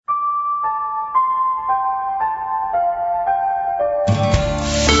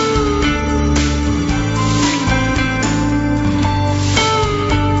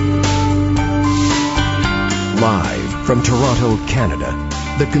From Toronto, Canada,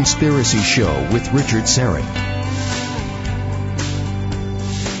 The Conspiracy Show with Richard Syrett.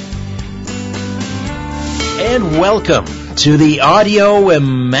 And welcome to the Audio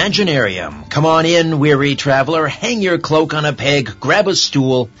Imaginarium. Come on in, weary traveler, hang your cloak on a peg, grab a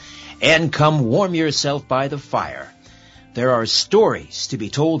stool, and come warm yourself by the fire. There are stories to be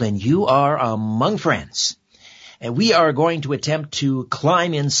told, and you are among friends. And we are going to attempt to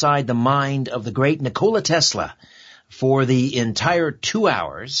climb inside the mind of the great Nikola Tesla for the entire 2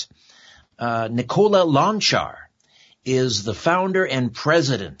 hours. Nikola Lonchar is the founder and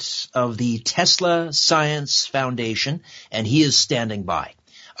president of the Tesla Science Foundation, and he is standing by.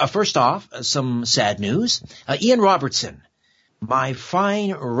 First off, some sad news. Ian Robertson, my fine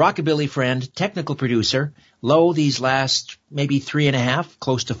rockabilly friend, technical producer, these last maybe 3.5,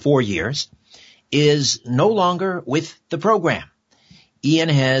 close to 4 years, is no longer with the program. Ian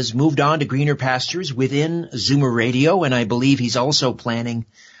has moved on to greener pastures within Zoomer Radio, and I believe he's also planning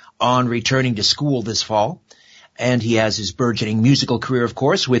on returning to school this fall. And he has his burgeoning musical career, of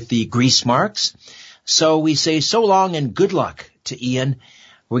course, with the Grease Marks. So we say so long and good luck to Ian.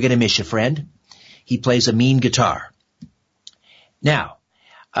 We're going to miss you, friend. He plays a mean guitar. Now,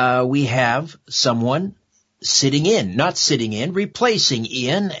 we have someone replacing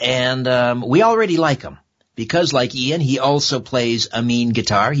Ian, and we already like him. Because like Ian, he also plays a mean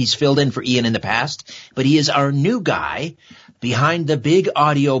guitar. He's filled in for Ian in the past, but he is our new guy behind the big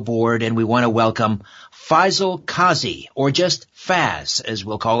audio board, and we want to welcome Faisal Kazi, or just Faz, as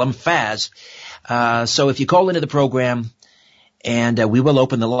we'll call him, Faz. So if you call into the program, and we will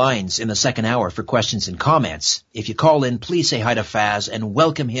open the lines in the second hour for questions and comments. If you call in, please say hi to Faz and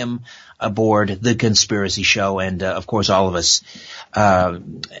welcome him aboard The Conspiracy Show. And, of course, all of us,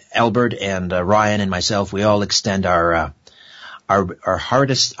 Albert and Ryan and myself, we all extend our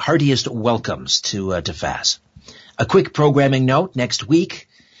heartiest welcomes to Faz. A quick programming note. Next week,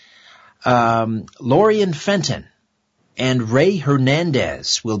 Lorian Fenton and Ray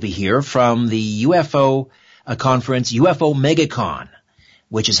Hernandez will be here from the UFO conference, UFO MegaCon,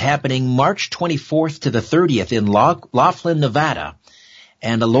 which is happening March 24th to the 30th in Laughlin, Nevada.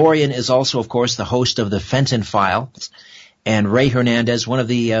 And Lorian is also, of course, the host of the Fenton File. And Ray Hernandez, one of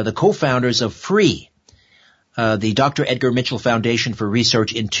the co-founders of FREE, the Dr. Edgar Mitchell Foundation for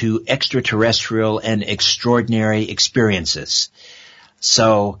Research into Extraterrestrial and Extraordinary Experiences.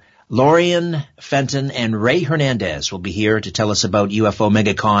 So Lorian Fenton and Ray Hernandez will be here to tell us about UFO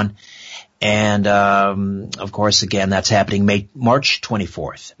MegaCon. And, of course, again, that's happening March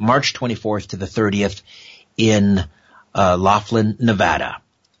 24th to the 30th in Laughlin, Nevada.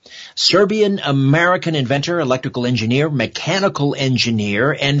 Serbian-American inventor, electrical engineer, mechanical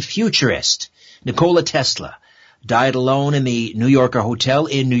engineer, and futurist Nikola Tesla died alone in the New Yorker Hotel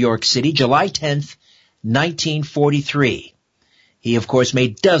in New York City, July 10th, 1943. He, of course,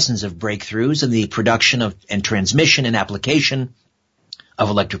 made dozens of breakthroughs in the production of and transmission and application of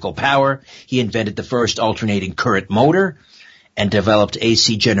electrical power. He invented the first alternating current motor and developed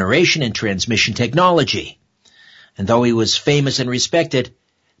AC generation and transmission technology. And though he was famous and respected,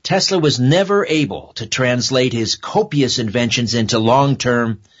 Tesla was never able to translate his copious inventions into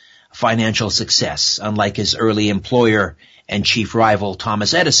long-term financial success, unlike his early employer and chief rival,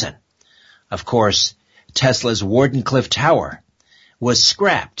 Thomas Edison. Of course, Tesla's Wardenclyffe Tower was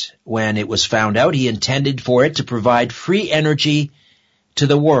scrapped when it was found out he intended for it to provide free energy to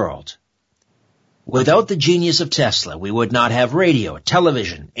the world. Without the genius of Tesla, we would not have radio,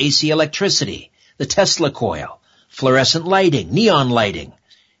 television, AC electricity, the Tesla coil, fluorescent lighting, neon lighting,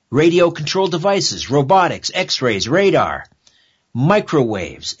 radio-controlled devices, robotics, x-rays, radar,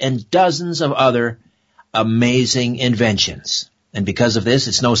 microwaves, and dozens of other amazing inventions. And because of this,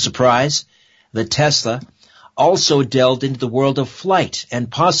 it's no surprise that Tesla also delved into the world of flight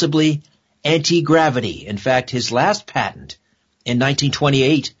and possibly anti-gravity. In fact, his last patent in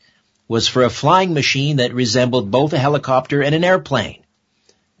 1928 was for a flying machine that resembled both a helicopter and an airplane.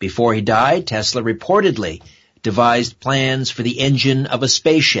 Before he died, Tesla reportedly devised plans for the engine of a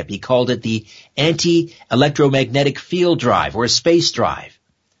spaceship. He called it the anti-electromagnetic field drive, or space drive.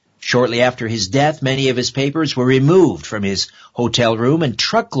 Shortly after his death, many of his papers were removed from his hotel room, and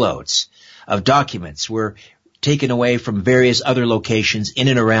truckloads of documents were taken away from various other locations in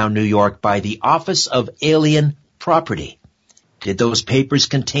and around New York by the Office of Alien Property. Did those papers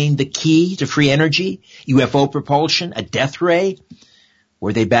contain the key to free energy, UFO propulsion, a death ray?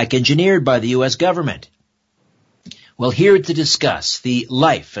 Were they back engineered by the U.S. government? Well, here to discuss the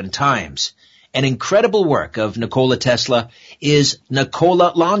life and times and incredible work of Nikola Tesla is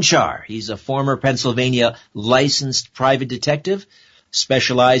Nikola Lonchar. He's a former Pennsylvania licensed private detective,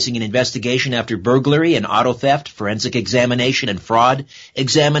 specializing in investigation after burglary and auto theft, forensic examination, and fraud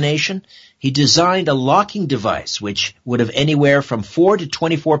examination. He designed a locking device which would have anywhere from 4 to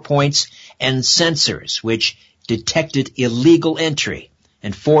 24 points and sensors which detected illegal entry.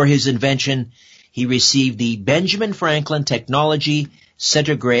 And for his invention, he received the Benjamin Franklin Technology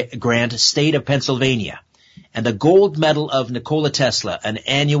Center Grant, State of Pennsylvania, and the Gold Medal of Nikola Tesla, an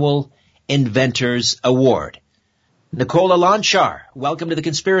annual Inventors Award. Nikola Lonchar, welcome to The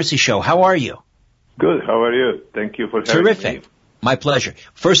Conspiracy Show. How are you? Good. How are you? Thank you for having Terrific. me. My pleasure.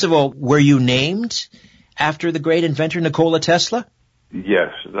 First of all, were you named after the great inventor Nikola Tesla?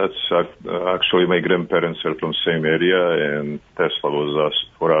 Yes, that's actually my grandparents are from the same area, and Tesla was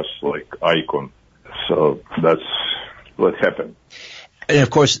for us like icon. So that's what happened. And of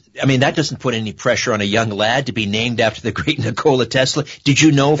course, I mean, that doesn't put any pressure on a young lad to be named after the great Nikola Tesla. Did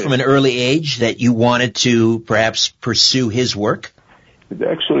you know from an early age that you wanted to perhaps pursue his work?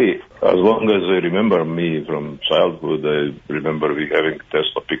 Actually, as long as I remember me from childhood, I remember we having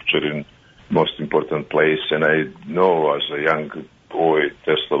Tesla picture in most important place. And I know as a young boy,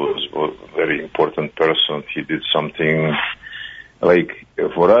 Tesla was a very important person. He did something like,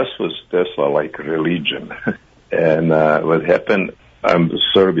 for us was Tesla like religion. And what happened, I'm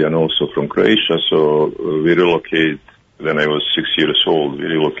Serbian also from Croatia, so we relocated when I was 6 years old. We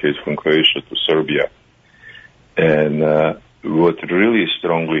relocated from Croatia to Serbia. And what really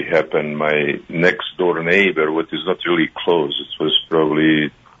strongly happened, my next door neighbor, what is not really close, it was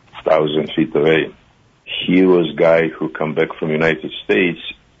probably 1,000 feet away. He was a guy who come back from United States,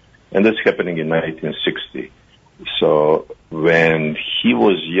 and that's happening in 1960. So when he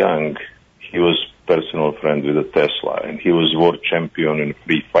was young, he was personal friend with a Tesla, and he was world champion in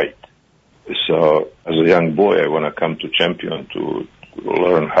free fight. So as a young boy, I want to come to champion to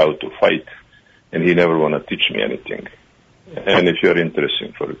learn how to fight, and he never want to teach me anything. And if you're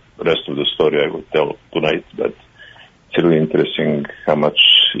interested for the rest of the story, I will tell tonight, but it's really interesting how much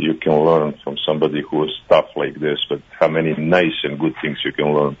you can learn from somebody who is tough like this, but how many nice and good things you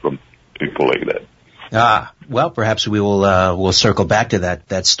can learn from people like that. Well, perhaps we will we'll circle back to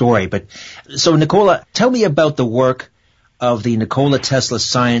that story. But so, Nikola, tell me about the work of the Nikola Tesla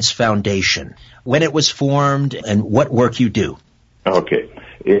Science Foundation, when it was formed, and what work you do. Okay.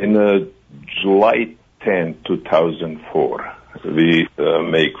 In July 10, 2004, we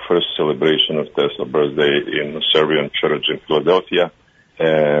make first celebration of Tesla birthday in a Serbian church in Philadelphia,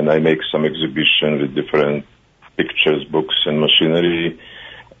 and I make some exhibition with different pictures, books, and machinery.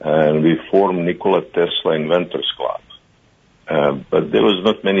 And we formed Nikola Tesla Inventors Club. But there was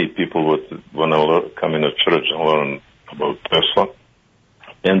not many people who want to come in a church and learn about Tesla.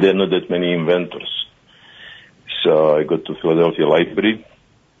 And there are not that many inventors. So I go to Philadelphia Library,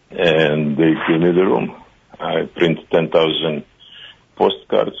 and they give me the room. I print 10,000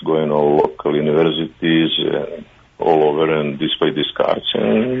 postcards going all local universities all over and display these cards.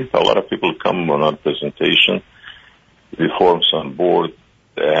 And a lot of people come on our presentation. We form some board.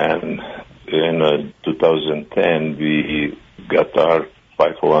 And in 2010, we got our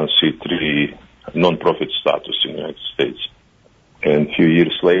 501c3 non-profit status in the United States. And a few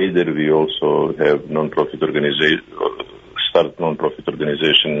years later, we also have start non-profit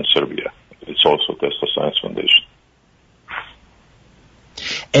organization in Serbia. It's also Tesla Science Foundation.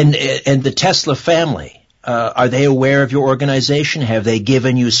 And the Tesla family, are they aware of your organization? Have they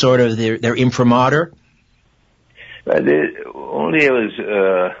given you sort of their imprimatur? Only it was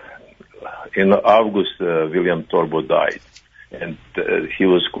in August, William Torbo died, and he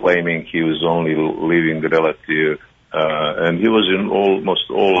was claiming he was only living relative, and he was in almost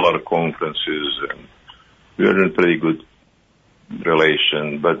all our conferences, and we were in pretty good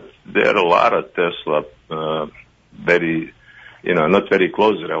relation. But there are a lot of Tesla, very, not very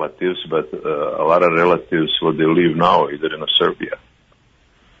close relatives, but a lot of relatives where they live now, either in Serbia,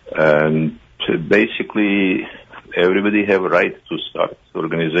 and basically. Everybody have a right to start an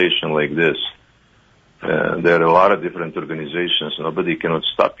organization like this. There are a lot of different organizations. Nobody cannot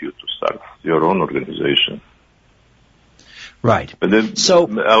stop you to start your own organization. Right. But then,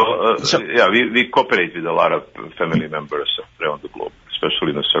 we cooperate with a lot of family members around the globe,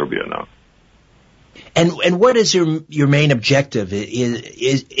 especially in Serbia now. And what is your main objective?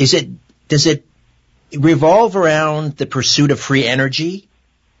 Does it revolve around the pursuit of free energy?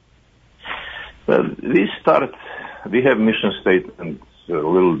 Well, we have mission statements a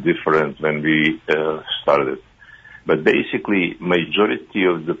little different when we started. But basically, majority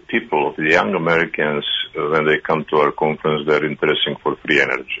of the people, of the young Americans, when they come to our conference, they're interested for free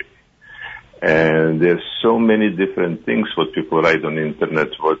energy. And there's so many different things what people write on the internet,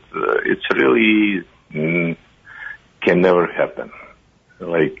 but it's really can never happen.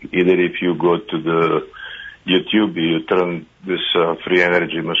 Like either if you go to the YouTube, you turn this free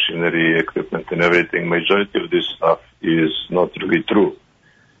energy machinery, equipment and everything, majority of this stuff is not really true.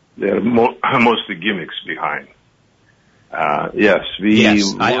 There are mostly gimmicks behind. Yes, we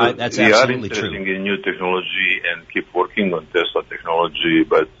that's are absolutely interested true. in new technology and keep working on Tesla technology,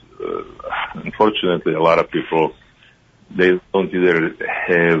 but unfortunately, a lot of people, they don't either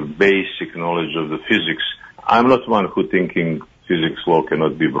have basic knowledge of the physics. I'm not one who thinking physics law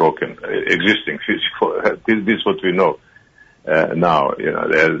cannot be broken. Existing physics law, this is what we know now. There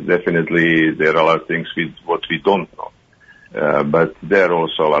are a lot of things what we don't know. But there are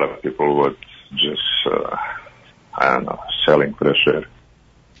also a lot of people who just, selling fresh air.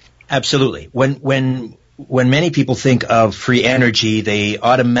 Absolutely. When many people think of free energy, they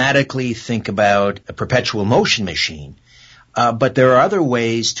automatically think about a perpetual motion machine. But there are other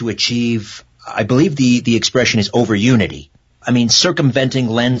ways to achieve, I believe the expression is over unity. I mean, circumventing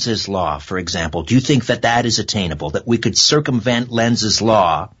Lenz's law, for example. Do you think that is attainable, that we could circumvent Lenz's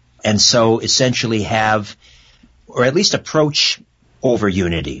law and so essentially have, or at least approach over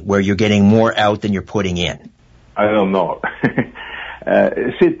unity, where you're getting more out than you're putting in? I don't know.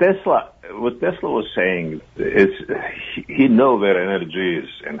 See, what Tesla was saying is he knows where energy is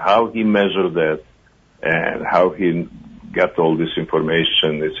and how he measured that and how he got all this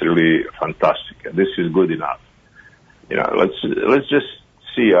information. It's really fantastic, and this is good enough. Let's just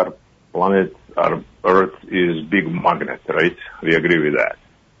see our planet, our Earth is big magnet, right? We agree with that.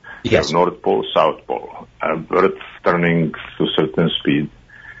 Yes. We have North Pole, South Pole. Earth turning to a certain speed.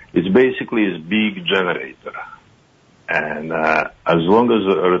 It's basically a big generator. And as long as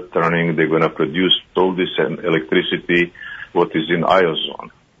the Earth turning, they're going to produce all this electricity, what is in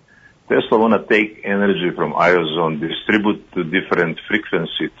ozone. Tesla want to take energy from ozone, distribute to different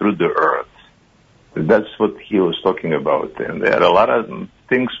frequency through the Earth. That's what he was talking about. And there are a lot of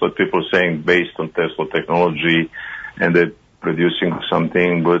things what people are saying based on Tesla technology, and they're producing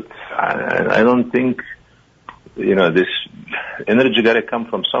something, but I don't think, this energy got to come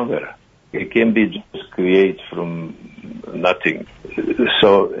from somewhere. It can be just created from nothing.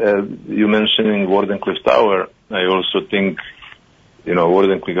 So, you mentioning Wardenclyffe Tower, I also think,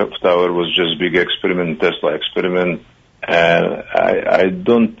 Wardenclyffe Tower was just big experiment, Tesla experiment. And I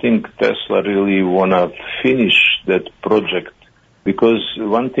don't think Tesla really want to finish that project, because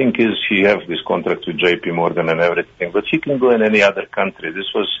one thing is he have this contract with JP Morgan and everything, but he can go in any other country.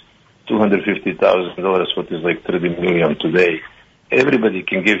 This was $250,000, what is like $30 million today. Everybody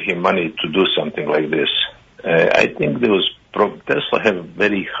can give him money to do something like this. I think Tesla have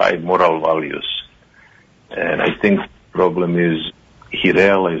very high moral values, and I think the problem is he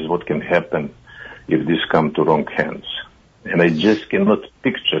realized what can happen if this come to wrong hands. And I just cannot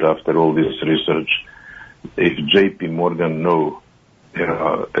picture after all this research if JP Morgan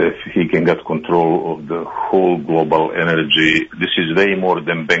if he can get control of the whole global energy. This is way more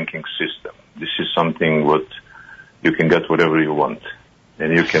than banking system. This is something what you can get whatever you want.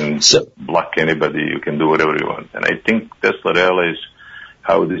 And you can block anybody, you can do whatever you want. And I think Tesla realized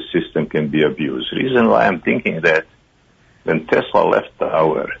how this system can be abused. Reason why I'm thinking that when Tesla left the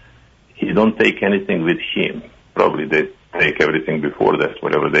tower, he don't take anything with him. Probably they take everything before that,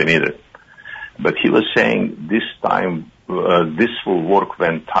 whatever they needed. But he was saying this time, this will work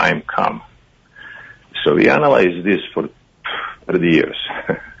when time comes. So we analyzed this for 30 years.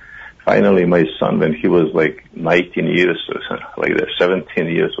 Finally, my son, when he was like 19 years, or like that, 17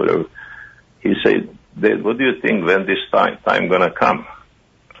 years, whatever, he said, Dad, what do you think when this time gonna come?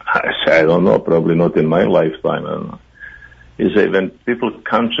 I said, I don't know, probably not in my lifetime, I don't know. He said, when people's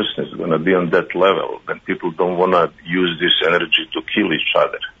consciousness is going to be on that level, when people don't want to use this energy to kill each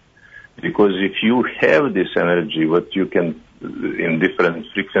other. Because if you have this energy, what you can, in different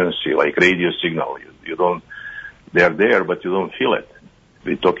frequency, like radio signal, they are there, but you don't feel it.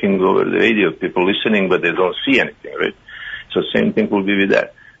 We're talking over the radio, people listening, but they don't see anything, right? So same thing will be with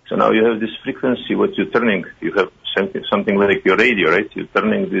that. So now you have this frequency, what you're turning, you have something like your radio, right? You're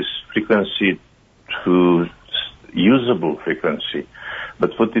turning this frequency to usable frequency.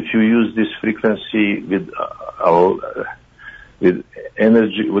 But what if you use this frequency with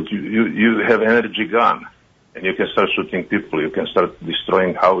energy? What you have energy gun, and you can start shooting people. You can start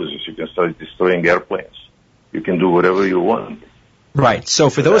destroying houses. You can start destroying airplanes. You can do whatever you want. Right. So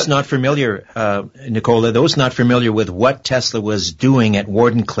for those not familiar, Nikola, those not familiar with what Tesla was doing at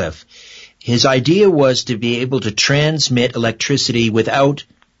Wardenclyffe, his idea was to be able to transmit electricity without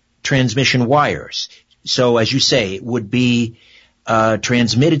transmission wires. So, as you say, it would be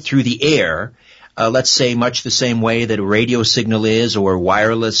transmitted through the air, let's say much the same way that a radio signal is or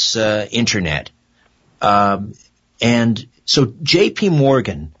wireless internet. And So J.P.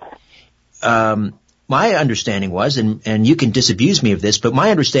 Morgan, my understanding was, and you can disabuse me of this, but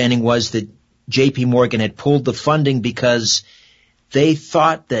my understanding was that J.P. Morgan had pulled the funding because they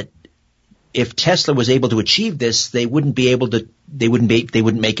thought that if Tesla was able to achieve this, they wouldn't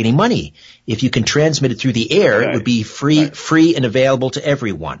make any money. If you can transmit it through the air, right, it would be free and available to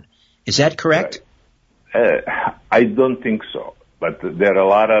everyone. Is that correct? Right. I don't think so, but there are a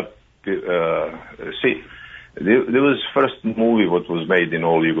lot of, there was first movie what was made in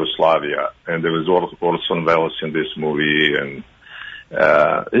all Yugoslavia, and there was Orson Welles in this movie, and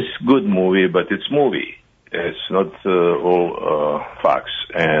it's a good movie, but it's movie. It's not all facts.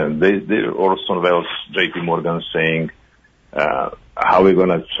 And they Orson Welles, J.P. Morgan saying, how we're going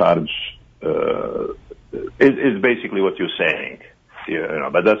to charge, it's basically what you're saying.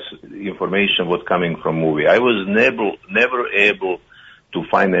 But that's information what's coming from movie. I was never able to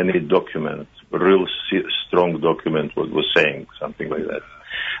find any document, real strong document what was saying something like that.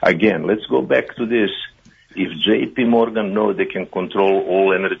 Again, let's go back to this. If J.P. Morgan know they can control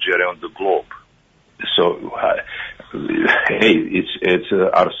all energy around the globe, so hey, it's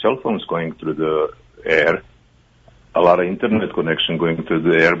our cell phones going through the air, a lot of internet connection going through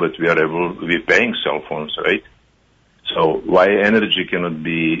the air, but we're paying cell phones, right? So why energy cannot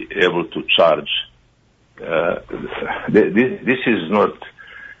be able to charge?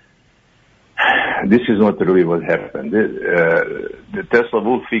 This is not really what happened. The Tesla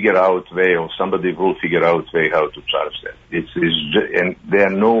will figure out way, or somebody will figure out way how to charge that. And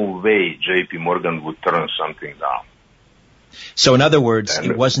there's no way J.P. Morgan would turn something down. So in other words,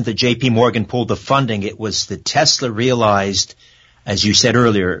 it wasn't that J.P. Morgan pulled the funding, it was that Tesla realized, as you said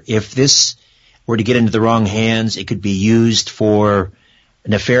earlier, if this were to get into the wrong hands, it could be used for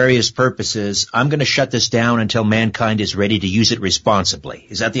nefarious purposes. I'm going to shut this down until mankind is ready to use it responsibly.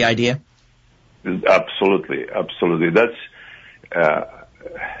 Is that the idea? Absolutely. That's,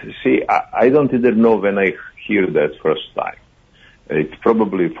 I don't even know when I hear that first time. It's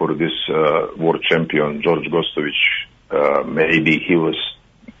probably for this world champion, George Gostovich. Maybe he was,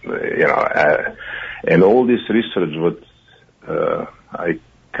 and all this research what I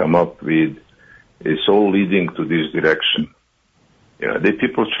come up with is all leading to this direction. The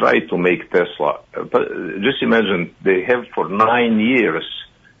people try to make Tesla, but just imagine they have for 9 years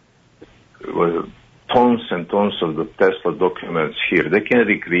tons and tons of the Tesla documents here. They can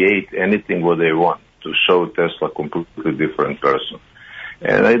recreate anything what they want to show Tesla completely different person.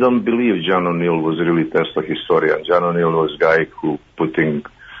 And I don't believe John O'Neill was really Tesla historian. John O'Neill was a guy who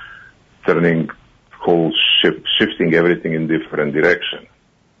turning whole ship, shifting everything in different direction.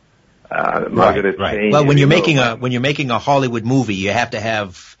 Right. Well, when you're making a Hollywood movie, you have to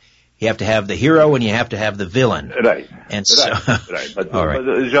have the hero and you have to have the villain. Right. And so, right. But, all right.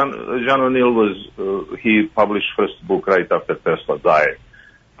 But John O'Neill was he published first book right after Tesla died.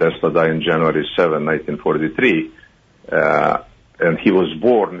 Tesla died in January 7, 1943, and he was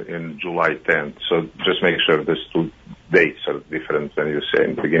born in July 10th. So just make sure these two dates are different when you say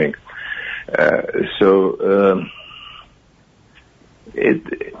in the beginning.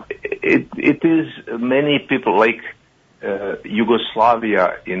 It is many people like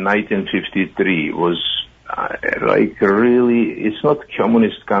Yugoslavia in 1953 was really, it's not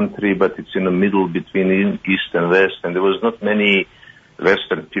communist country, but it's in the middle between East and West, and there was not many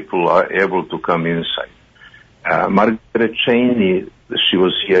Western people are able to come inside. Margaret Cheney, she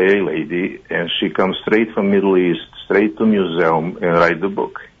was CIA lady, and she comes straight from Middle East, straight to museum and write the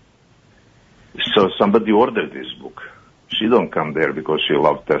book. So somebody ordered this book. She don't come there because she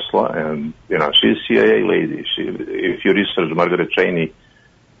loved Tesla, and she's CIA lady. If you research Margaret Cheney,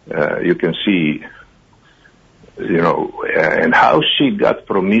 you can see, and how she got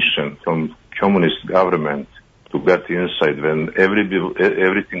permission from communist government to get inside when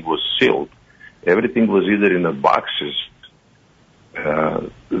everything was sealed. Everything was either in the boxes.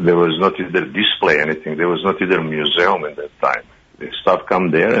 There was not either display anything. There was not either museum at that time. The stuff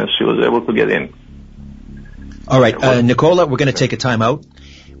come there, and she was able to get in. All right, Nikola, we're going to take a time out.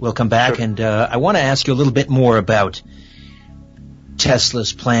 We'll come back, and I want to ask you a little bit more about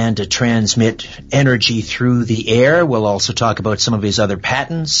Tesla's plan to transmit energy through the air. We'll also talk about some of his other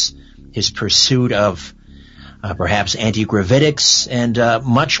patents, his pursuit of perhaps anti-gravitics, and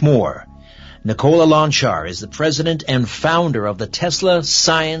much more. Nikola Lonchar is the president and founder of the Tesla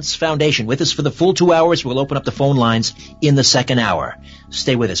Science Foundation. With us for the full 2 hours. We'll open up the phone lines in the second hour.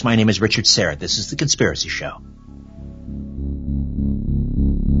 Stay with us. My name is Richard Serrett. This is The Conspiracy Show.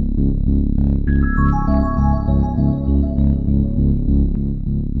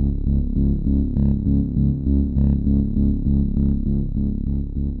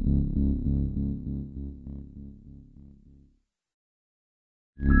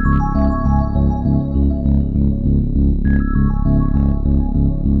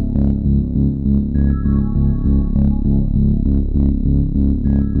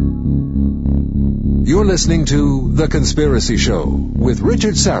 You're listening to The Conspiracy Show with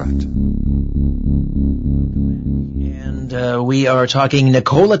Richard Serrett. And we are talking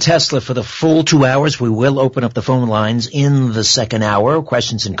Nikola Tesla for the full 2 hours. We will open up the phone lines in the second hour,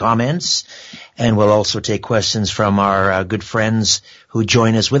 questions and comments. And we'll also take questions from our good friends who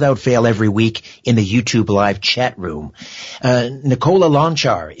join us without fail every week in the YouTube live chat room. Nikola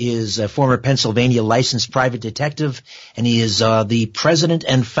Lonchar is a former Pennsylvania licensed private detective, and he is the president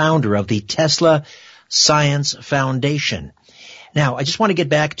and founder of the Tesla Science Foundation. Now, I just want to get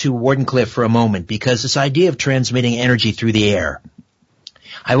back to Wardenclyffe for a moment, because this idea of transmitting energy through the air,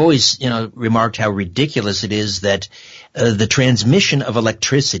 I've always, remarked how ridiculous it is that the transmission of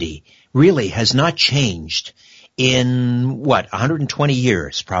electricity really has not changed in, 120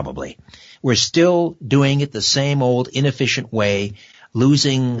 years probably. We're still doing it the same old inefficient way,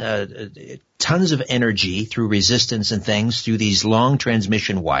 losing tons of energy through resistance and things through these long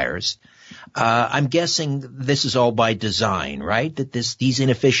transmission wires. I'm guessing this is all by design, right? That these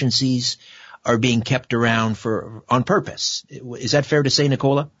inefficiencies are being kept around on purpose. Is that fair to say,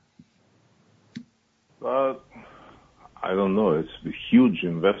 Nikola? I don't know. It's a huge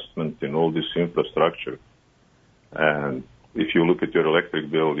investment in all this infrastructure. And if you look at your electric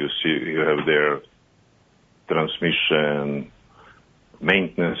bill, you see you have their transmission,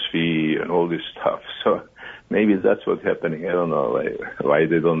 maintenance fee, and all this stuff. So maybe that's what's happening. I don't know why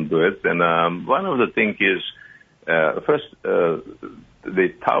they don't do it. And one of the things is, first,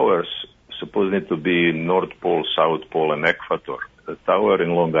 the towers supposed to be North Pole, South Pole, and Equator. The tower in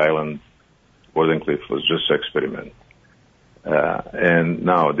Long Island, Wardenclyffe, was just experiment. And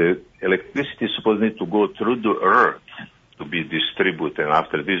now the electricity is supposed to go through the earth to be distributed. And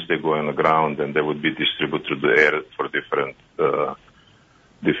after this, they go on the ground and they would be distributed through the air for different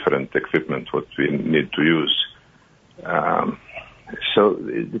equipment what we need to use. So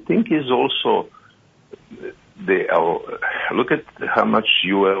the thing is also, look at how much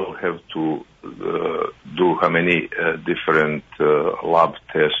you will have to do, how many different lab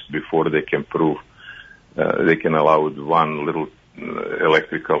tests before they can prove they can allow one little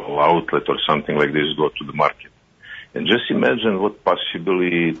electrical outlet or something like this go to the market. And just imagine what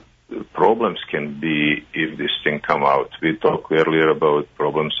possibly problems can be if this thing come out. We talked earlier about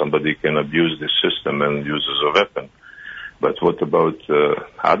problems somebody can abuse the system and use as a weapon. But what about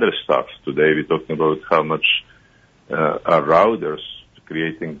other stuff? Today we're talking about how much are routers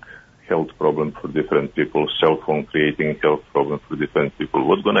creating health problem for different people, cell phone creating health problem for different people.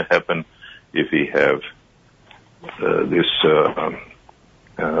 What's going to happen if we have this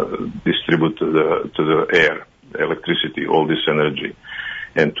distribute to the air, electricity, all this energy?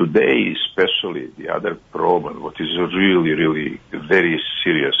 And today, especially, the other problem, what is a really, really very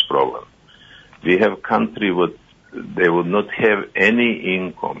serious problem, we have country what they would not have any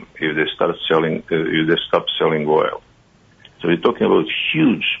income if they stop selling oil. So we're talking about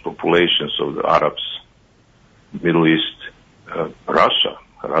huge populations of the Arabs, Middle East, Russia.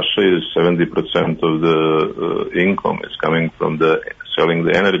 Russia is 70% of the income is coming from selling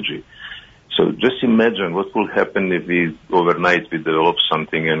the energy. So just imagine what will happen if we overnight we develop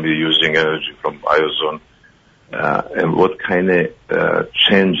something and we're using energy from ozone, and what kind of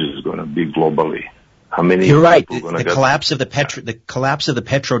change is going to be globally. How many? You're right. The collapse of the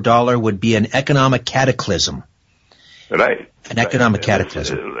petrodollar would be an economic cataclysm. Right. An economic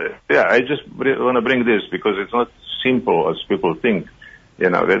cataclysm. Yeah, I just want to bring this because it's not simple as people think.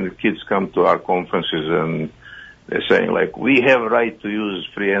 When the kids come to our conferences and they're saying, we have a right to use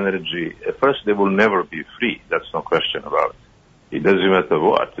free energy. At first, they will never be free. That's no question about it. It doesn't matter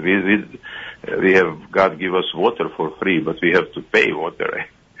what. We have, God give us water for free, but we have to pay water.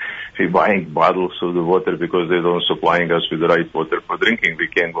 We're buying bottles of the water because they don't supplying us with the right water for drinking. We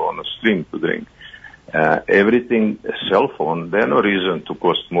can't go on a stream to drink. Everything, cell phone, there's no reason to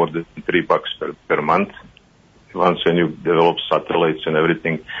cost more than $3 per month. Once when you develop satellites and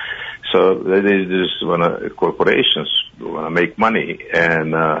everything. So they just corporations want to make money,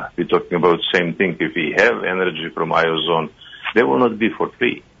 and we're talking about the same thing. If we have energy from ozone, they will not be for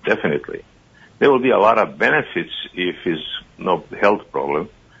free, definitely. There will be a lot of benefits if it's no health problem.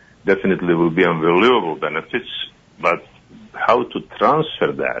 Definitely will be unbelievable benefits, but how to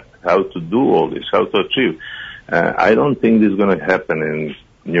transfer that, how to do all this, how to achieve, I don't think this is going to happen in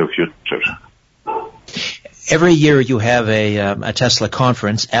near future. Every year you have a Tesla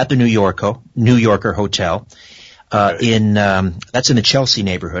conference at the New Yorker Hotel. That's in the Chelsea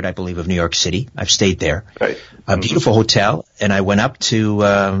neighborhood, I believe, of New York City. I've stayed there. Right. A beautiful hotel, and I went up to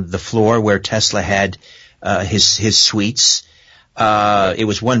the floor where Tesla had his suites. It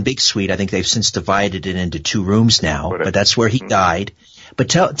was one big suite. I think they've since divided it into two rooms now, but that's where he died. But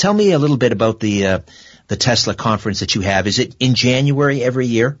tell me a little bit about the Tesla conference that you have. Is it in January every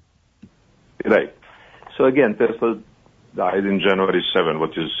year? Right. So again, Tesla died in January 7,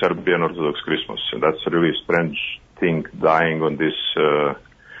 which is Serbian Orthodox Christmas. And that's a really strange thing, dying on this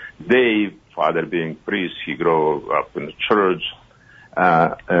day. Father being priest, he grew up in the church.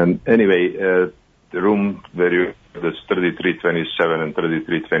 And anyway, the room where you, that's 3327 and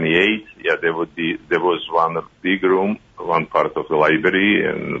 3328, yeah, there was one big room, one part of the library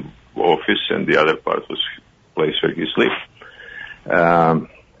and office, and the other part was place where he slept.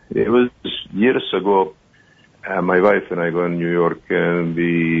 It was years ago. My wife and I go in New York, and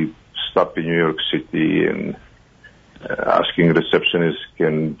we stop in New York City and asking receptionist,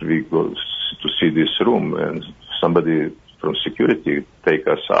 can we go to see this room? And somebody from security take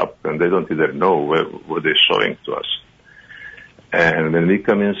us up, and they don't even know what they're showing to us. And when we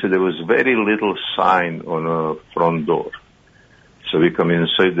come in, so there was very little sign on a front door. So we come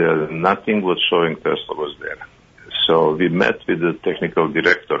inside there, nothing was showing Tesla was there. So we met with the technical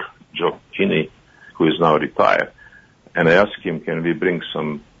director, Joe Kinney, who is now retired, and I asked him, can we bring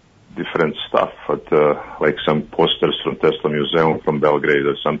some different stuff, like some posters from Tesla Museum from Belgrade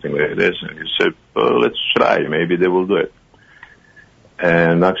or something like this? And he said, let's try, maybe they will do it.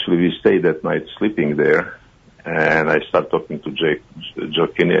 And actually we stayed that night sleeping there, and I started talking to Joe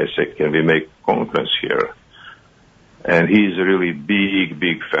Kinney. I said, can we make a conference here? And he's a really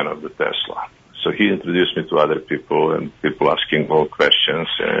big fan of the Tesla. So he introduced me to other people, and people asking more questions,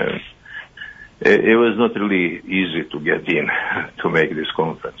 and it was not really easy to get in to make this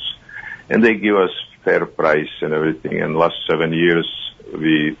conference. And they give us fair price and everything. And last 7 years,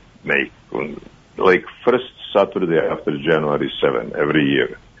 we make, like first Saturday after January 7, every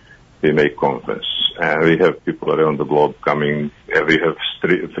year, we make conference. And we have people around the globe coming, and we have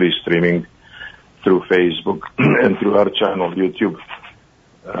free streaming through Facebook and through our channel, YouTube,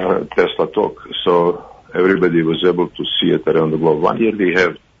 Tesla Talk. So everybody was able to see it around the globe. One year we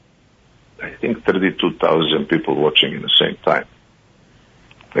have, I think, 32,000 people watching at the same time.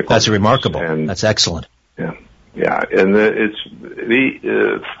 That's remarkable. And that's excellent. Yeah, and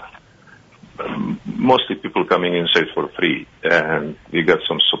mostly people coming inside for free, and we got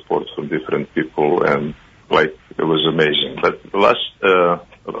some support from different people, and like it was amazing. But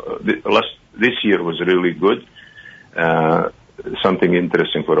this year was really good. Something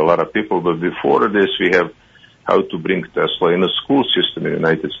interesting for a lot of people. But before this, we have how to bring Tesla in a school system in the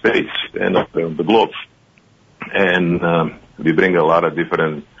United States and around the globe. And we bring a lot of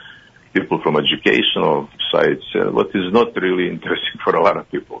different people from educational sites, what is not really interesting for a lot of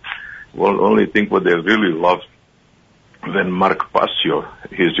people. Well, only think what they really love when Mark Passio,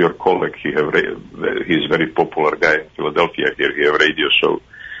 he's your colleague, he's a very popular guy in Philadelphia here, he have a radio show.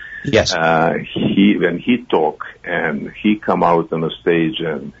 Yes. When he talk and he come out on the stage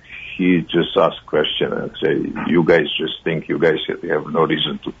and he just ask question and say, you guys just think, you guys have no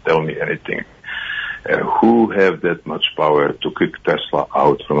reason to tell me anything. Who have that much power to kick Tesla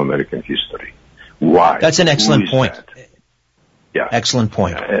out from American history? Why? That's an excellent point. That? Yeah. Excellent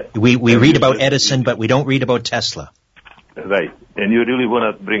point. We read about Edison, but we don't read about Tesla. Right. And you really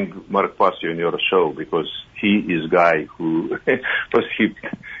want to bring Mark Passio in your show because he is guy who, because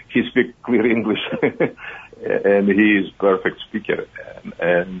he speaks clear English and he is perfect speaker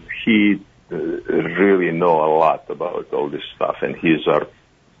and he really know a lot about all this stuff, and he's our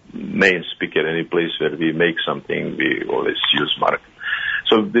main speaker. Any place where we make something, we always use Mark.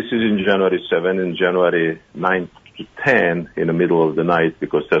 So this is in January 7, in January 9 to 10 in the middle of the night,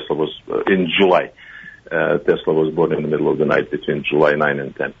 because Tesla was in July. Tesla was born in the middle of the night between July 9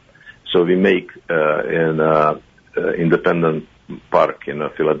 and 10. So we make in Independent Park in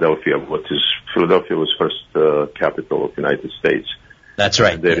Philadelphia, Philadelphia was first capital of the United States. That's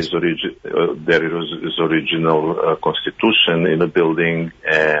right. There is original Constitution in the building,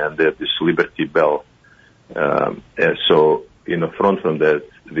 and there is Liberty Bell. So in the front from that,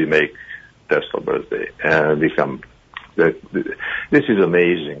 we make Tesla birthday, and we come. This is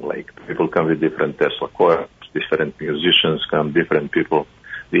amazing. Like people come with different Tesla cars, different musicians come, different people.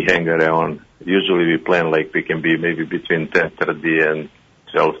 We hang around. Usually we plan like we can be maybe between 10:30 and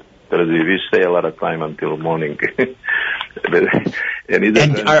 12:30. We stay a lot of time until morning.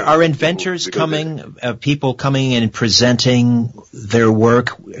 And are inventors coming, people coming and presenting their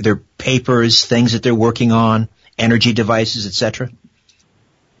work, their papers, things that they're working on, energy devices, etc.?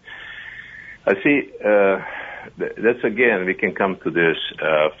 I see. That's again, we can come to this.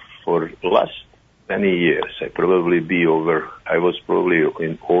 For last many years, I was probably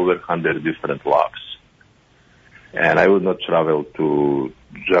in over 100 different labs. And I would not travel to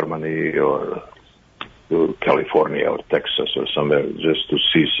Germany or to California or Texas or somewhere just to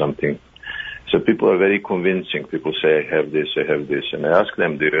see something. So people are very convincing. People say, I have this. And I ask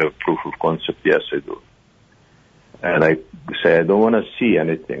them, do you have proof of concept? Yes, I do. And I say, I don't want to see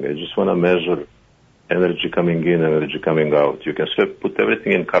anything. I just want to measure energy coming in, energy coming out. You can put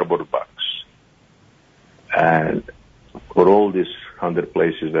everything in cardboard box. And for all these 100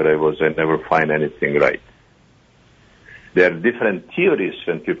 places that I was, I never find anything right. There are different theories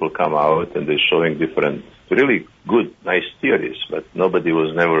when people come out and they're showing different, really good, nice theories, but nobody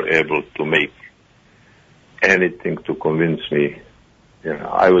was never able to make anything to convince me. You know,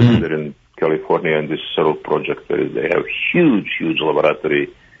 I was there in California in this Searle project where they have huge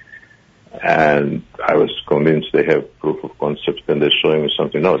laboratory, and I was convinced they have proof of concept, and they're showing me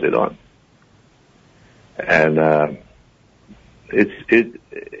something. No, they don't. And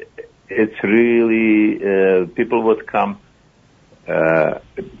it's really people would come.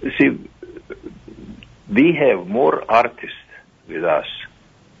 See, we have more artists with us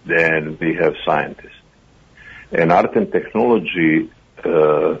than we have scientists, and art and technology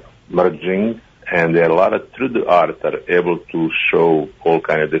merging, and there are a lot of through the art are able to show all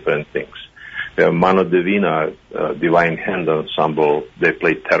kind of different things. We have Mano Divina, Divine Hand Ensemble. They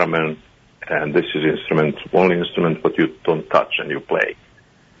play theremin, and this is only instrument what you don't touch and you play.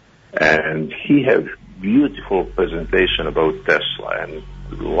 And he has beautiful presentation about Tesla and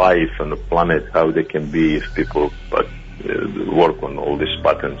life and the planet, how they can be if people work on all these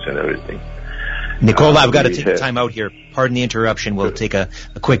patents and everything. Nikola, I've got to take time out here. Pardon the interruption. We'll take a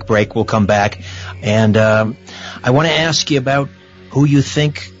quick break. We'll come back. And I want to ask you about who you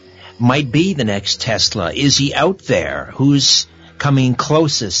think might be the next Tesla. Is he out there? Who's coming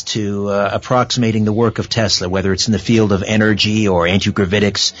closest to approximating the work of Tesla, whether it's in the field of energy or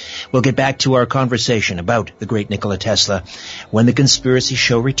antigravitics? We'll get back to our conversation about the great Nikola Tesla when The Conspiracy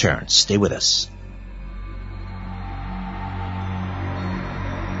Show returns. Stay with us.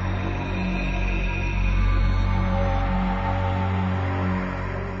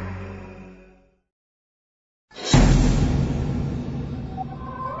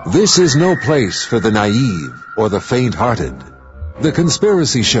 This is no place for the naive or the faint-hearted. The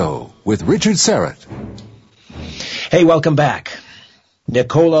Conspiracy Show with Richard Serrett. Hey, welcome back.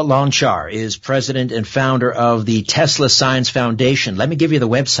 Nikola Lonchar is president and founder of the Tesla Science Foundation. Let me give you the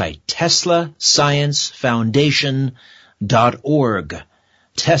website, teslasciencefoundation.org.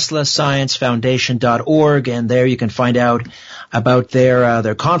 teslasciencefoundation.org, and there you can find out about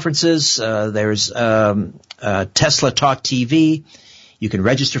their conferences. There's Tesla Talk TV. You can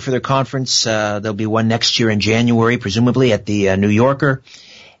register for their conference. There'll be one next year in January, presumably at the New Yorker.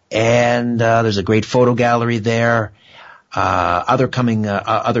 And there's a great photo gallery there. Other coming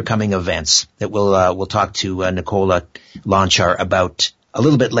events that we'll talk to Nikola Lonchar about a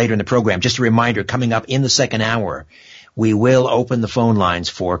little bit later in the program. Just a reminder, coming up in the second hour, we will open the phone lines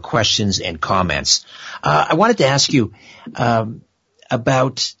for questions and comments. I wanted to ask you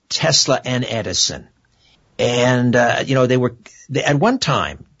about Tesla and Edison. And, at one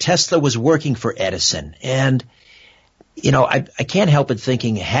time, Tesla was working for Edison. And, I can't help but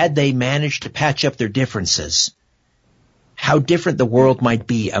thinking, had they managed to patch up their differences, how different the world might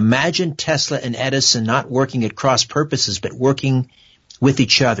be. Imagine Tesla and Edison not working at cross purposes, but working with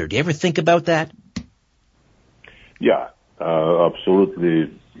each other. Do you ever think about that? Yeah, absolutely.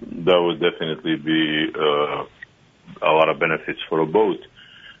 That would definitely be a lot of benefits for both.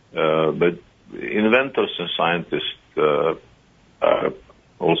 But inventors and scientists are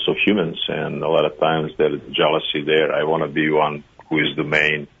also humans, and a lot of times there's jealousy there. I want to be one who is the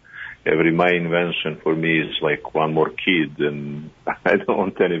main. My invention for me is like one more kid, and I don't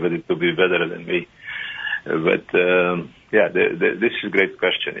want anybody to be better than me. But this is a great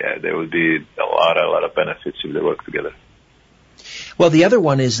question. Yeah, there would be a lot of benefits if they work together. Well, the other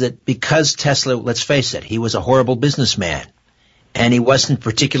one is that because Tesla, let's face it, he was a horrible businessman. And he wasn't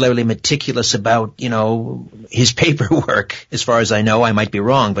particularly meticulous about, his paperwork, as far as I know. I might be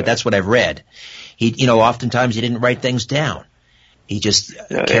wrong, but that's what I've read. He, oftentimes he didn't write things down. He just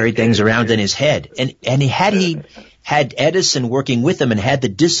carried things around in his head. And had he had Edison working with him and had the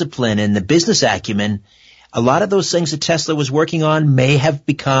discipline and the business acumen, a lot of those things that Tesla was working on may have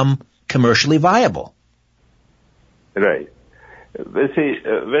become commercially viable. Right. Let's say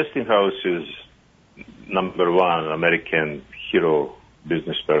Westinghouse is number one American hero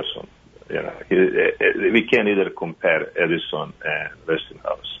business person. We can't either compare Edison and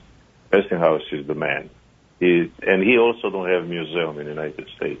Westinghouse. Westinghouse is the man. He also don't have a museum in the United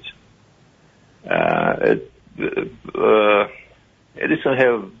States. Edison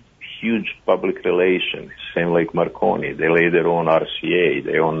have huge public relations, same like Marconi. They lay their own RCA,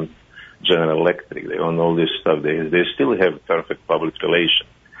 they own General Electric. They own all this stuff. They still have perfect public relations.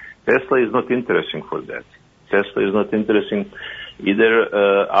 Tesla is not interesting for that. Tesla is not interesting.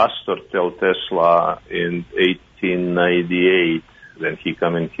 Either Astor tell Tesla in 1898 when he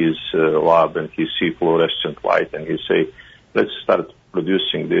come in his lab and he see fluorescent light and he say, let's start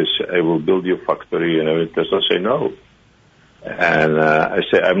producing this. I will build you a factory. And Tesla say no. And I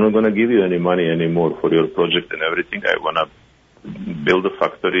say, I'm not going to give you any money anymore for your project and everything. I want to build a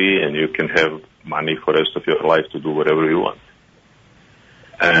factory and you can have money for the rest of your life to do whatever you want.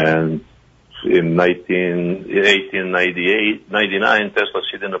 And in 1899, Tesla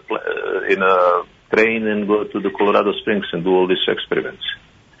sit in a train and go to the Colorado Springs and do all these experiments.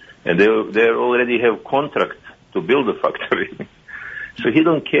 And they already have contract to build a factory. So he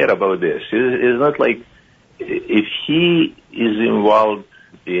don't care about this. It's not like if he is involved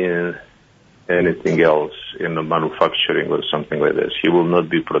in anything else, in the manufacturing or something like this, he will not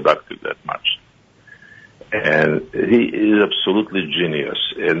be productive that much. And he is absolutely genius.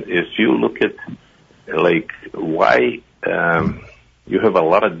 And if you look at, like, why you have a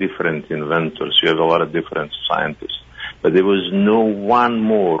lot of different inventors, you have a lot of different scientists, but there was no one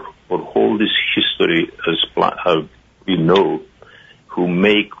more for whole this history as we know who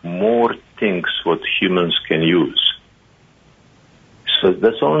make more things what humans can use. So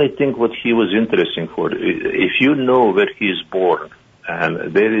that's the only thing what he was interested for. If you know where he is born,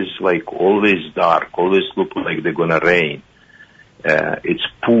 and there is like always dark, always look like they're gonna rain. It's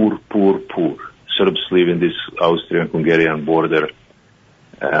poor. Serbs live in this Austrian-Hungarian border.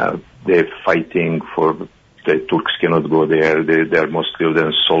 They're fighting for the Turks cannot go there. They're mostly of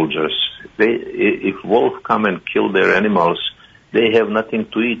them soldiers. If wolves come and kill their animals, they have nothing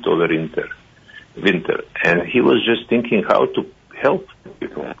to eat over winter. And he was just thinking how to help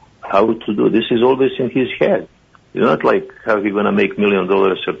people, how to do. This is always in his head. It's not like how he going to make $1 million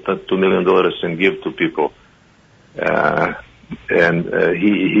or $2 million and give to people.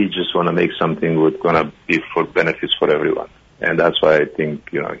 He just want to make something that's going to be for benefits for everyone. And that's why I think,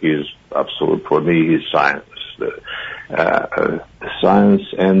 he's absolute, for me, he's science.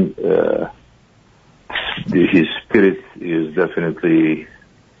 Science and his spirit is definitely,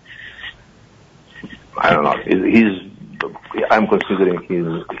 I don't know, I'm considering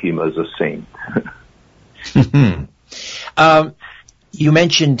him as a saint. You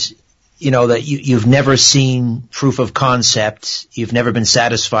mentioned, that you've never seen proof of concept. You've never been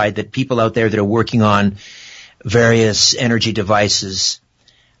satisfied that people out there that are working on various energy devices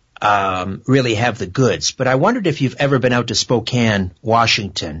really have the goods. But I wondered if you've ever been out to Spokane,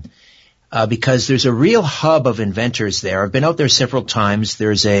 Washington, because there's a real hub of inventors there. I've been out there several times.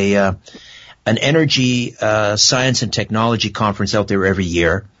 There's an energy science and technology conference out there every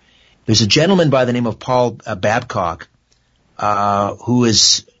year. There's a gentleman by the name of Paul Babcock who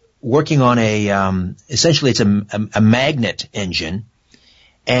is working on essentially it's a magnet engine.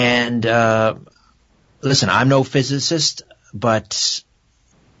 And listen, I'm no physicist, but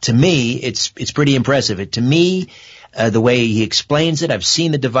to me, it's pretty impressive. To me, the way he explains it, I've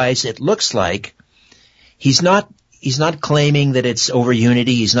seen the device. It looks like he's not claiming that it's over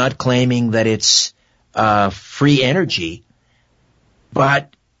unity. He's not claiming that it's free energy,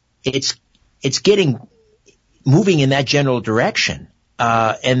 but it's moving in that general direction.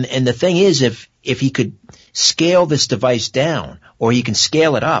 And the thing is, if he could scale this device down, or he can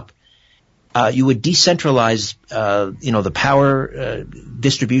scale it up, you would decentralize, the power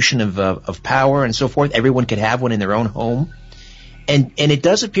distribution of power and so forth. Everyone could have one in their own home, and it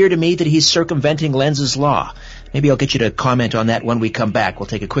does appear to me that he's circumventing Lenz's law. Maybe I'll get you to comment on that when we come back. We'll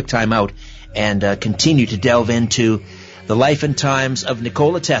take a quick time out and continue to delve into the life and times of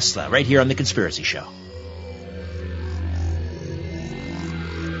Nikola Tesla right here on The Conspiracy Show.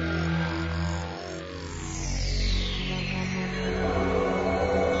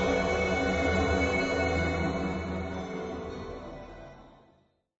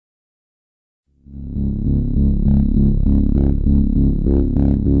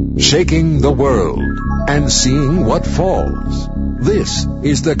 Shaking the world and seeing what falls. This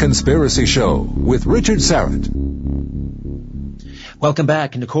is The Conspiracy Show with Richard Serrett. Welcome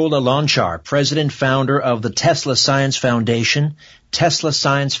back. Nikola Lonchar, president, founder of the Tesla Science Foundation.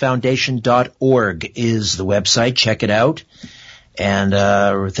 TeslaScienceFoundation.org is the website. Check it out.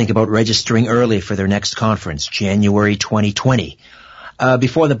 And think about registering early for their next conference, January 2020.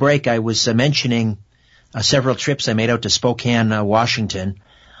 Before the break, I was mentioning several trips I made out to Spokane, Washington,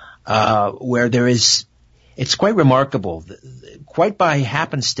 where it's quite remarkable. Quite by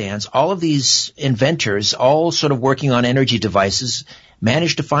happenstance, all of these inventors, all sort of working on energy devices,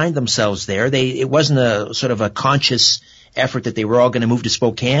 managed to find themselves there. It wasn't a sort of a conscious effort that they were all going to move to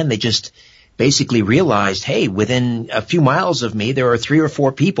Spokane. They just basically realized, hey, within a few miles of me, there are 3 or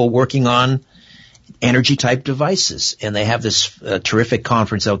 4 people working on energy-type devices, and they have this terrific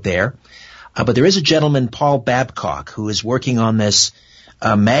conference out there. But there is a gentleman, Paul Babcock, who is working on this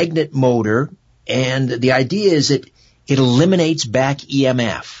magnet motor, and the idea is it eliminates back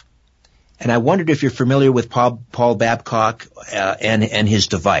EMF. And I wondered if you're familiar with Paul Babcock and his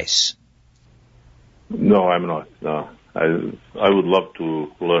device. No, I'm not. No, I would love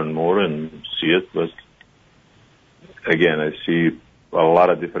to learn more and see it, but again, I see a lot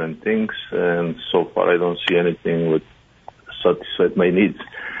of different things, and so far I don't see anything that satisfies my needs.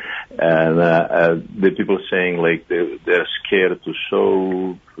 And the people saying like they're scared to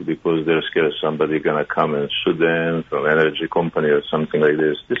show because they're scared somebody gonna come and sue them from energy company or something like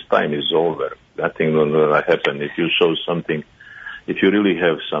this. This time is over. Nothing will happen. If you show something, if you really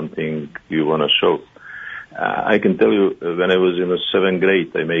have something you want to show. I can tell you, when I was in the 7th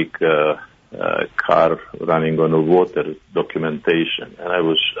grade, I make a car running on a water documentation, and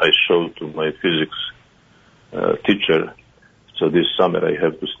I showed to my physics teacher. So this summer I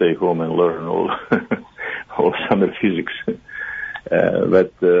have to stay home and learn all summer physics.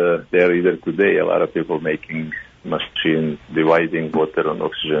 But there either today a lot of people making machine dividing water and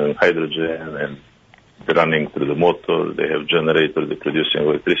oxygen and hydrogen and running through the motor. They have generators, they're producing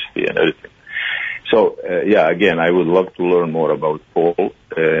electricity and everything. So, again, I would love to learn more about Paul,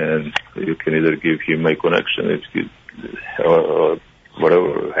 and you can either give him my connection or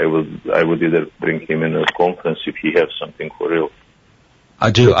whatever. I would either bring him in a conference if he has something for real.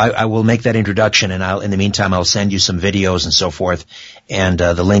 I will make that introduction, and in the meantime, I'll send you some videos and so forth, and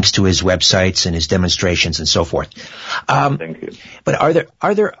the links to his websites and his demonstrations and so forth. Thank you. But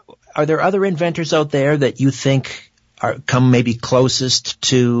are there other inventors out there that you think come maybe closest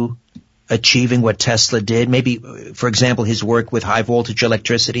to achieving what Tesla did? Maybe, for example, his work with high voltage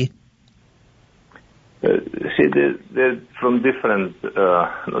electricity? See, they're from different,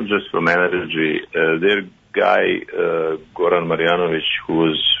 not just from energy. Their guy, Goran Marjanovic, who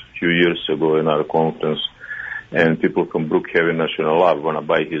was a few years ago in our conference, and people from Brookhaven National Lab want to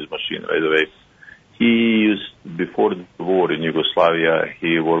buy his machine right away. He used, before the war in Yugoslavia,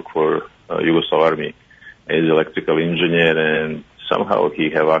 he worked for Yugoslav Army as electrical engineer, and somehow he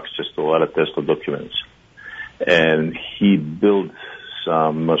have access to a lot of Tesla documents. And he built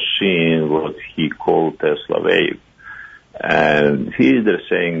some machine, what he called Tesla Wave. And they're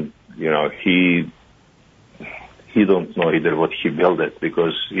saying, he don't know either what he built it,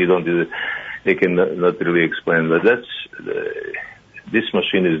 because they can not really explain. But this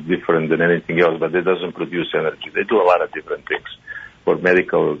machine is different than anything else, but it doesn't produce energy. They do a lot of different things. For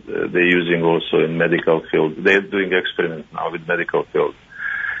medical, they're using also in medical field. They're doing experiments now with medical field.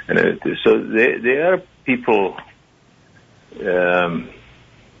 And so there are people,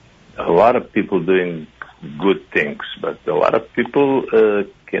 a lot of people doing good things, but a lot of people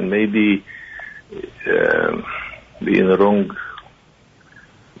can maybe be in the wrong.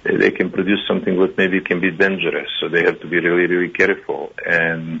 They can produce something that maybe can be dangerous, so they have to be really, really careful.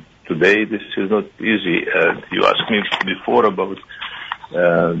 And today, this is not easy. You asked me before about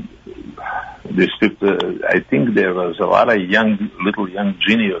these people. I think there was a lot of little young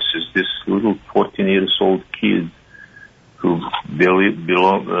geniuses. This little 14-year-old kid who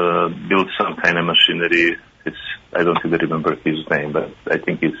built some kind of machinery. I don't even remember his name, but I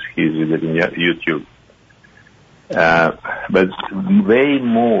think he's either in YouTube. But way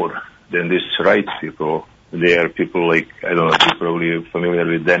more than these right people, there are people like, I don't know if you're probably familiar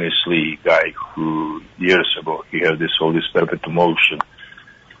with Dennis Lee, guy who years ago, he had all this perpetual motion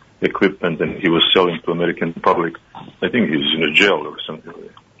equipment, and he was selling to American public. I think he was in a jail or something like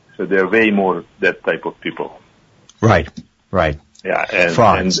that. So there are way more that type of people. Right. Yeah, and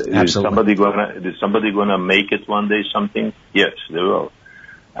frauds, and absolutely. is somebody gonna make it one day? Something? Yes, they will.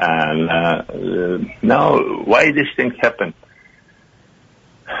 And now, why this thing happened?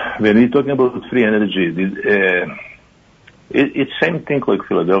 When we're talking about free energy, it's same thing like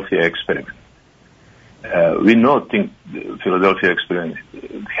Philadelphia experiment. We think Philadelphia experiment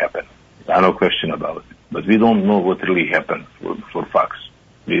happened. No question about it. But we don't know what really happened for facts.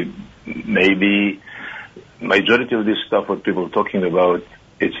 Maybe majority of this stuff what people are talking about,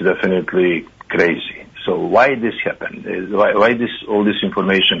 it's definitely crazy. So why this happened? Why all this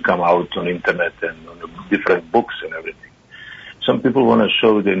information come out on internet and on different books and everything? Some people want to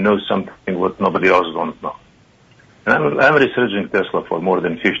show they know something what nobody else don't know. And I'm researching Tesla for more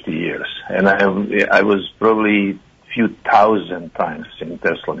than 50 years, and I was probably few thousand times in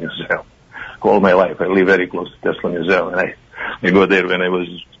Tesla Museum all my life. I live very close to Tesla Museum, and I go there when I was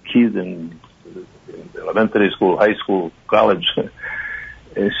a kid and elementary school, high school, college.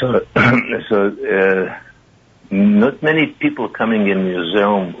 Not many people coming in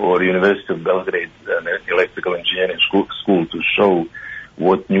museum or University of Belgrade electrical engineering school to show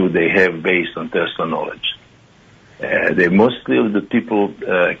what new they have based on Tesla knowledge. They mostly of the people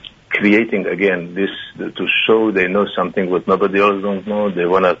creating again this to show they know something what nobody else don't know. They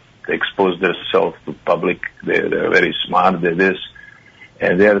want to expose themselves to public. They're very smart. They're this,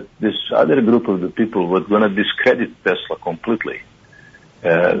 and they're this other group of the people who are going to discredit Tesla completely,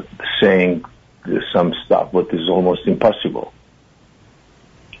 saying some stuff what is almost impossible.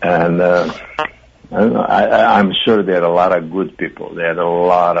 And I'm sure there are a lot of good people. There are a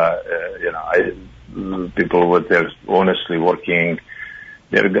lot of people who are honestly working.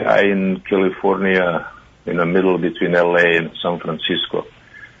 There a guy in California, in the middle between LA and San Francisco.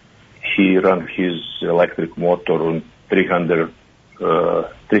 He ran his electric motor on 300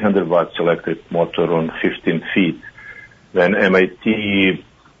 watts electric motor on 15 feet. Then MIT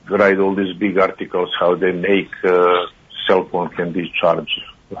write all these big articles how they make cell phone can be charged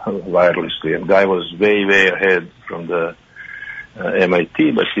wirelessly. And guy was way, way ahead from the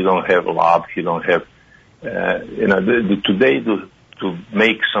MIT, but he don't have a lab. He don't have, today to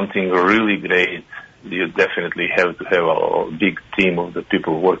make something really great, you definitely have to have a big team of the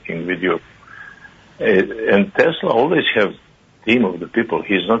people working with you. And Tesla always have team of the people.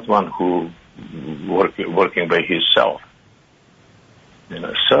 He's not one who working by himself.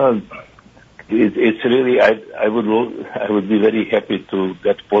 So it's really I would be very happy to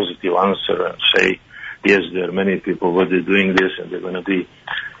get positive answer and say yes, there are many people who are doing this and they're going to be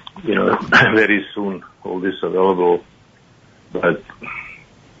very soon all this available. But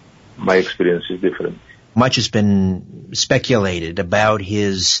my experience is different. Much has been speculated about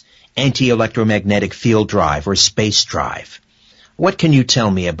his anti-electromagnetic field drive or space drive. What can you tell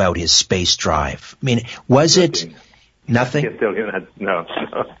me about his space drive? I mean, was it nothing? I can't tell you that. No.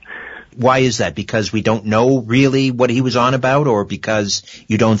 Why is that? Because we don't know really what he was on about, or because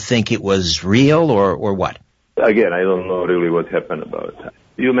you don't think it was real, or what? Again, I don't know really what happened about that.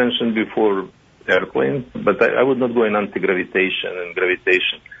 You mentioned before airplane, but I would not go in anti-gravitation and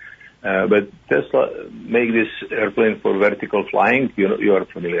gravitation. But Tesla make this airplane for vertical flying. You are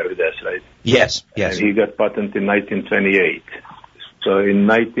familiar with that, right? Yes. And he got patent in 1928. So in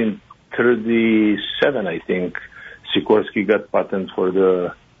 1937, I think, Sikorsky got patent for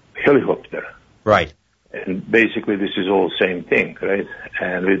the helicopter. Right. And basically this is all same thing, right?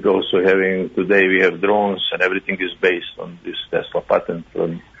 And with also having, today we have drones and everything is based on this Tesla patent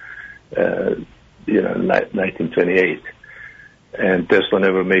from, 1928. And Tesla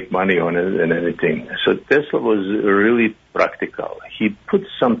never make money on it and anything. So Tesla was really practical. He put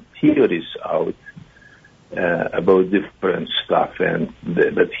some theories out, about different stuff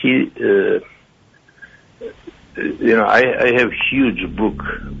but he, I have huge book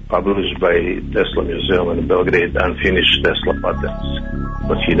published by Tesla Museum in Belgrade, unfinished Tesla patents,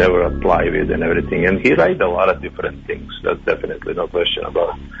 but he never applied with and everything. And he write a lot of different things. That's definitely no question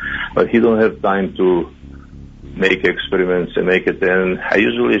about it. But he don't have time to make experiments and make it. And I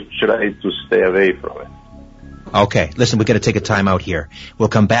usually try to stay away from it. Okay. Listen, we've got to take a time out here. We'll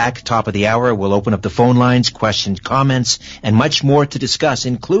come back, top of the hour. We'll open up the phone lines, questions, comments, and much more to discuss,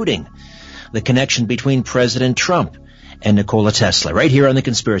 including the connection between President Trump and Nikola Tesla, right here on The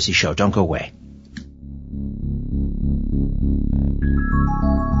Conspiracy Show. Don't go away.